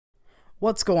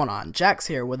What's going on? Jax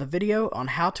here with a video on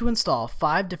how to install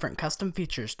 5 different custom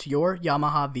features to your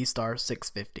Yamaha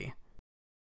vstar650.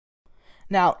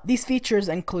 Now, these features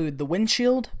include the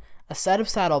windshield, a set of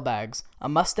saddlebags, a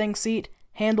Mustang seat,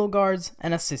 handle guards,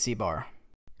 and a sissy bar.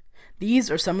 These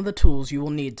are some of the tools you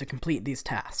will need to complete these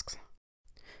tasks.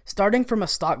 Starting from a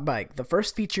stock bike, the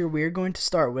first feature we are going to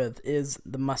start with is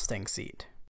the Mustang seat.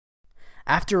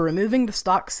 After removing the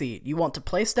stock seat, you want to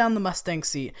place down the Mustang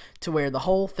seat to where the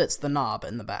hole fits the knob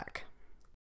in the back.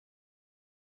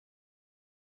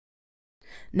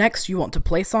 Next, you want to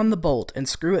place on the bolt and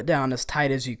screw it down as tight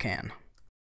as you can.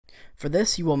 For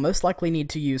this, you will most likely need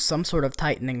to use some sort of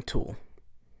tightening tool.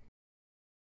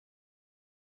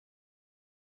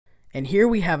 And here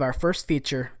we have our first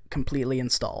feature completely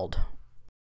installed.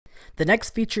 The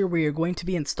next feature we are going to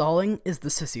be installing is the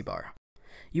sissy bar.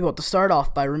 You want to start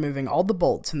off by removing all the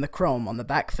bolts and the chrome on the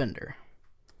back fender.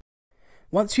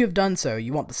 Once you have done so,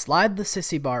 you want to slide the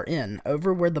sissy bar in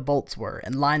over where the bolts were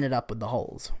and line it up with the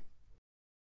holes.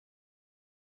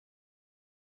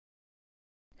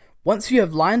 Once you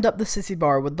have lined up the sissy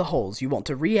bar with the holes, you want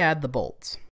to re-add the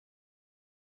bolts.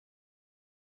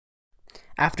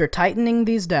 After tightening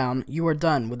these down, you are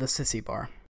done with the sissy bar.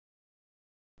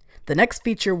 The next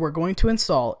feature we're going to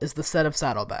install is the set of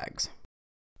saddlebags.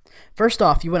 First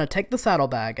off, you want to take the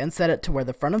saddlebag and set it to where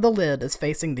the front of the lid is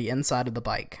facing the inside of the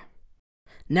bike.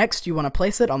 Next, you want to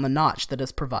place it on the notch that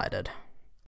is provided.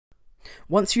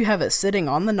 Once you have it sitting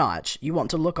on the notch, you want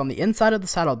to look on the inside of the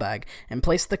saddlebag and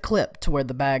place the clip to where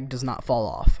the bag does not fall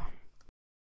off.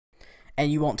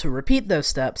 And you want to repeat those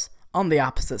steps on the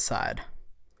opposite side.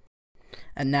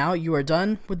 And now you are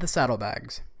done with the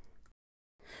saddlebags.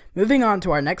 Moving on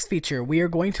to our next feature, we are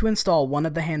going to install one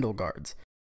of the handle guards.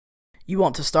 You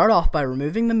want to start off by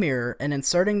removing the mirror and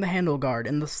inserting the handle guard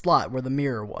in the slot where the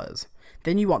mirror was.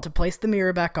 Then you want to place the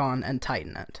mirror back on and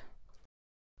tighten it.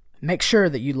 Make sure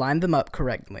that you line them up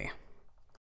correctly.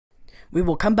 We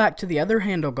will come back to the other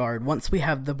handle guard once we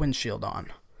have the windshield on.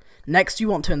 Next, you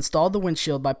want to install the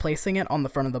windshield by placing it on the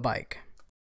front of the bike.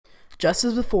 Just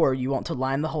as before, you want to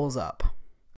line the holes up.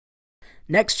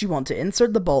 Next, you want to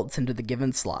insert the bolts into the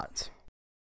given slots.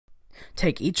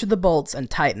 Take each of the bolts and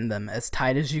tighten them as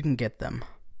tight as you can get them.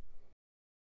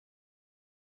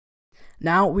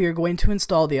 Now we are going to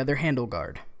install the other handle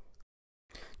guard.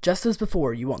 Just as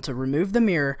before, you want to remove the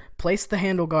mirror, place the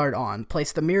handle guard on,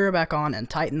 place the mirror back on, and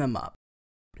tighten them up.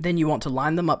 Then you want to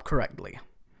line them up correctly.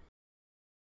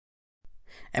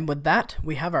 And with that,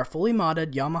 we have our fully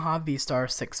modded Yamaha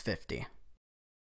vstar650.